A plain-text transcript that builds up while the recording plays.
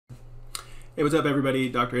Hey, what's up, everybody?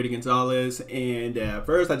 Dr. Ed.D. Gonzalez, and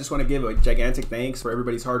first, I just want to give a gigantic thanks for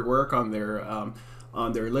everybody's hard work on their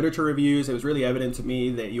literature reviews. It was really evident to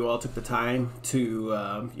me that you all took the time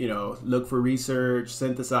to look for research,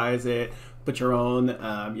 synthesize it, put your own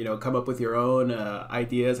come up with your own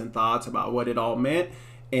ideas and thoughts about what it all meant.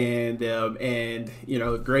 And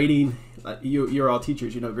grading, you're all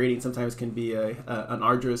teachers, grading sometimes can be an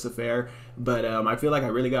arduous affair, but I feel like I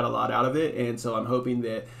really got a lot out of it. And so I'm hoping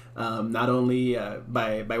that not only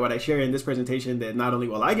by what I share in this presentation, that not only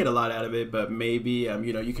will I get a lot out of it, but maybe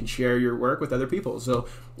you can share your work with other people. So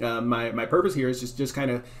my purpose here is just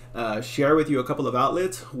kind of share with you a couple of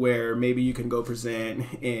outlets where maybe you can go present,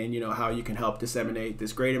 and how you can help disseminate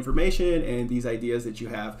this great information and these ideas that you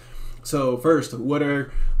have. So first, what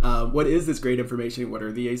is this great information? What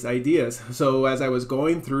are these ideas? So as I was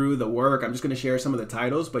going through the work, I'm just going to share some of the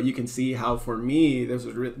titles, but you can see how for me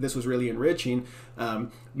this was really enriching,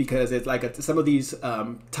 because it's like some of these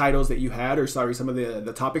titles that you had, or sorry, some of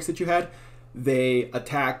the topics that you had, they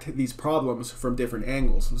attacked these problems from different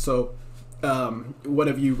angles. So one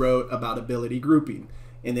of you wrote about ability grouping,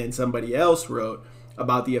 and then somebody else wrote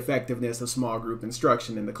about the effectiveness of small group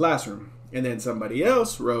instruction in the classroom, and then somebody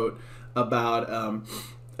else wrote about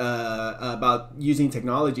using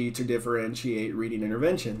technology to differentiate reading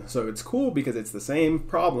intervention. So it's cool because it's the same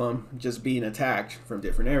problem, just being attacked from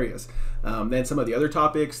different areas. Then some of the other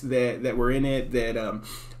topics that were in it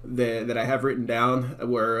that I have written down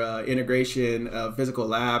were integration of physical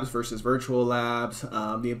labs versus virtual labs,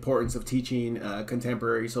 the importance of teaching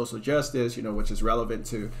contemporary social justice, which is relevant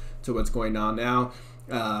to what's going on now,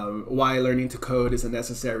 why learning to code is a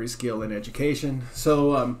necessary skill in education.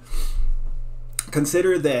 So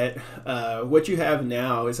consider that what you have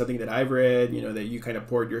now is something that I've read, that you kind of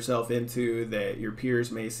poured yourself into, that your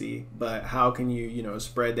peers may see, but how can you,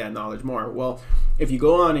 spread that knowledge more? Well, if you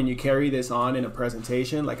go on and you carry this on in a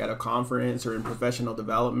presentation, like at a conference or in professional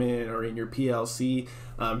development or in your PLC,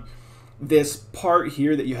 this part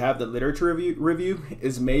here that you have, the literature review,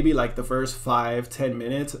 is maybe like the first 5-10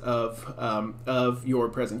 minutes of your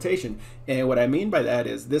presentation. And what I mean by that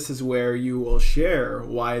is this is where you will share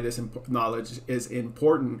why this knowledge is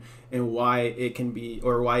important and why it can be,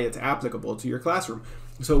 or why it's applicable to your classroom.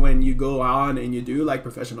 So when you go on and you do like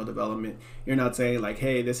professional development, you're not saying like,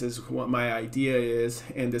 hey, this is what my idea is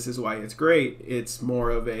and this is why it's great. It's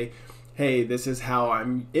more of a, hey, this is how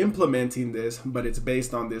I'm implementing this, but it's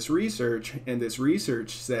based on this research, and this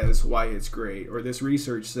research says why it's great, or this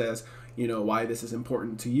research says, why this is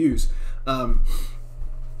important to use. What's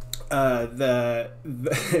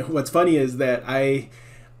funny is that I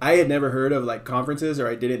had never heard of like conferences, or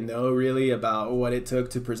I didn't know really about what it took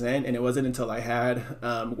to present, and it wasn't until I had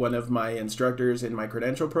one of my instructors in my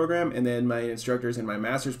credential program and then my instructors in my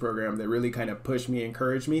master's program that really kind of pushed me,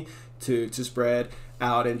 encouraged me to spread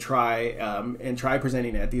out and try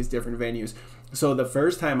presenting at these different venues. So the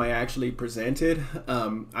first time I actually presented,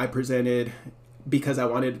 I presented because I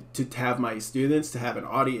wanted to have my students to have an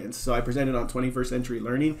audience. So I presented on 21st century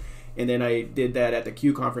learning. And then I did that at the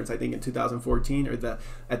Q conference, I think in 2014, or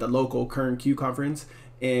at the local Kern Q conference.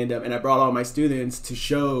 And I brought all my students to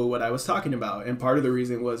show what I was talking about. And part of the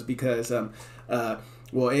reason was because, I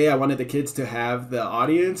wanted the kids to have the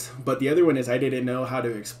audience, but the other one is I didn't know how to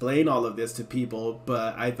explain all of this to people.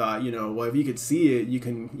 But I thought, well, if you could see it, you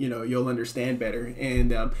can, you'll understand better.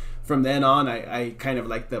 And from then on, I kind of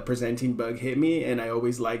like the presenting bug hit me, and I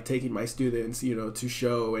always like taking my students, to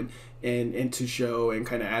show and to show and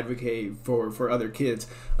kind of advocate for other kids.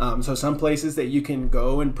 So some places that you can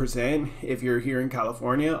go and present if you're here in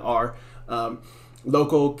California are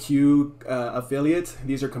local Q affiliates.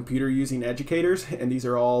 These are computer using educators, and these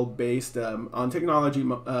are all based on technology,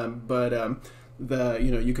 but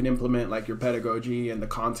you can implement like your pedagogy and the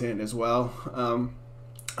content as well.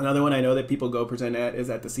 Another one I know that people go present at is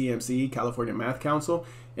at the CMC, California Math Council,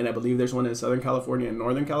 and I believe there's one in Southern California and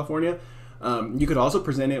Northern California. You could also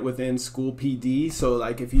present it within school PD. So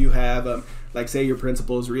like if you have, like say your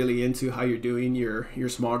principal is really into how you're doing your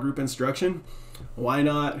small group instruction, why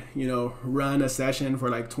not, run a session for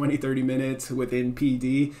like 20-30 minutes within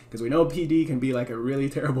PD, because we know PD can be like a really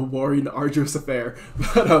terrible, boring, arduous affair.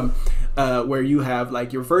 But where you have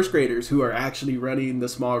like your first graders who are actually running the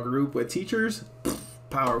small group with teachers,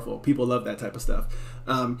 powerful. People love that type of stuff.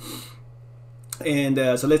 So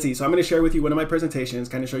let's see. So I'm going to share with you one of my presentations,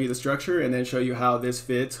 kind of show you the structure, and then show you how this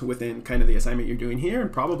fits within kind of the assignment you're doing here,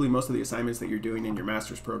 and probably most of the assignments that you're doing in your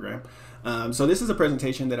master's program. So this is a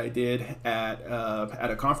presentation that I did at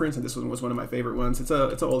a conference, and this one was one of my favorite ones. It's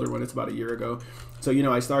an older one. It's about a year ago. So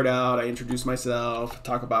I start out, I introduce myself,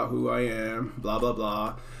 talk about who I am, blah blah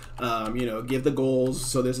blah. You know, give the goals.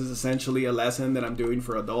 So this is essentially a lesson that I'm doing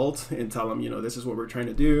for adults, and tell them, you know, this is what we're trying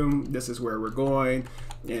to do, this is where we're going,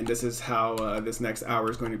 and this is how this next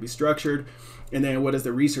hour is going to be structured. And then what does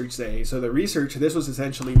the research say? So the research, this was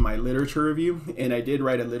essentially my literature review, and I did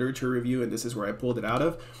write a literature review, and this is where I pulled it out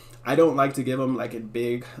of. I don't like to give them like in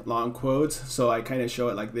big, long quotes, so I kind of show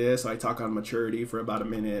it like this. So I talk on maturity for about a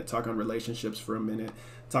minute, talk on relationships for a minute,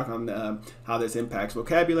 talk on how this impacts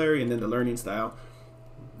vocabulary, and then the learning style.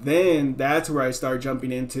 Then that's where I start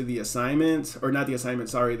jumping into the assignments, or not the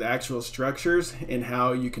assignments, sorry, the actual structures and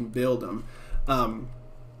how you can build them.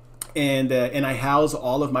 And I house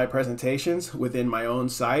all of my presentations within my own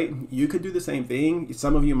site. You could do the same thing.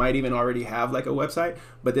 Some of you might even already have like a website,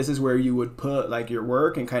 but this is where you would put like your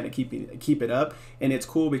work and kind of keep it up. And it's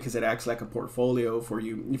cool because it acts like a portfolio for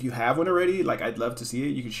you. If you have one already, like I'd love to see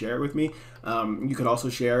it. You can share it with me. You could also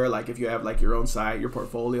share, like if you have like your own site, your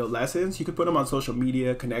portfolio lessons, you could put them on social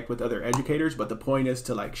media, connect with other educators. But the point is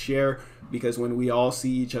to like share, because when we all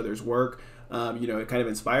see each other's work, you know, it kind of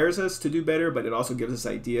inspires us to do better, but it also gives us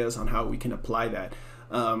ideas on how we can apply that.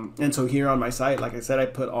 And so here on my site, like I said, I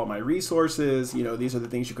put all my resources. You know, these are the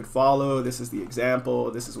things you could follow. This is the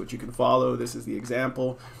example. This is what you can follow. This is the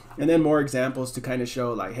example. And then more examples to kind of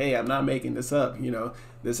show like, hey, I'm not making this up. You know,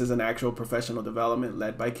 this is an actual professional development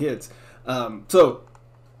led by kids. So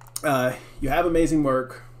you have amazing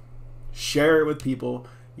work. Share it with people.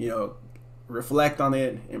 You know, reflect on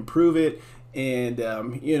it, improve it. And,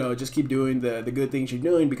 you know, just keep doing the good things you're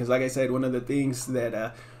doing, because like I said, one of the things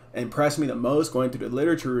that impressed me the most going through the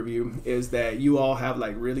literature review is that you all have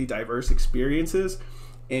like really diverse experiences.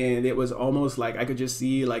 And it was almost like I could just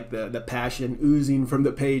see like the passion oozing from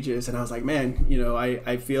the pages. And I was like, man, you know,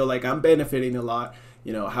 I feel like I'm benefiting a lot.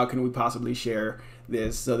 You know, how can we possibly share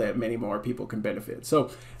this so that many more people can benefit?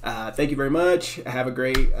 So thank you very much. Have a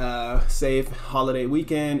great, safe holiday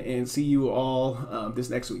weekend, and see you all this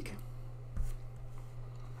next week.